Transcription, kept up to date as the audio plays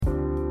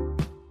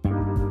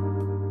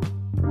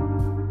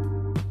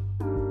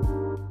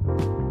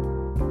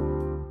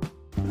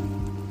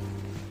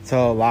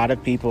So a lot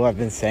of people have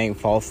been saying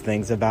false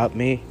things about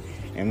me,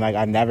 and like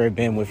I've never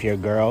been with your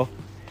girl,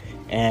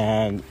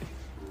 and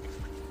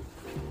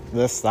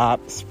let's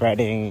stop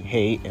spreading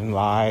hate and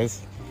lies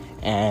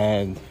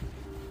and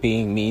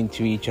being mean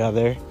to each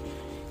other,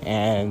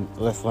 and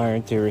let's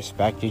learn to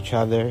respect each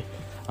other,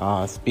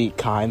 speak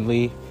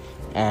kindly,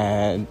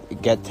 and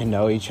get to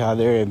know each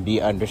other and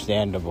be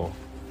understandable.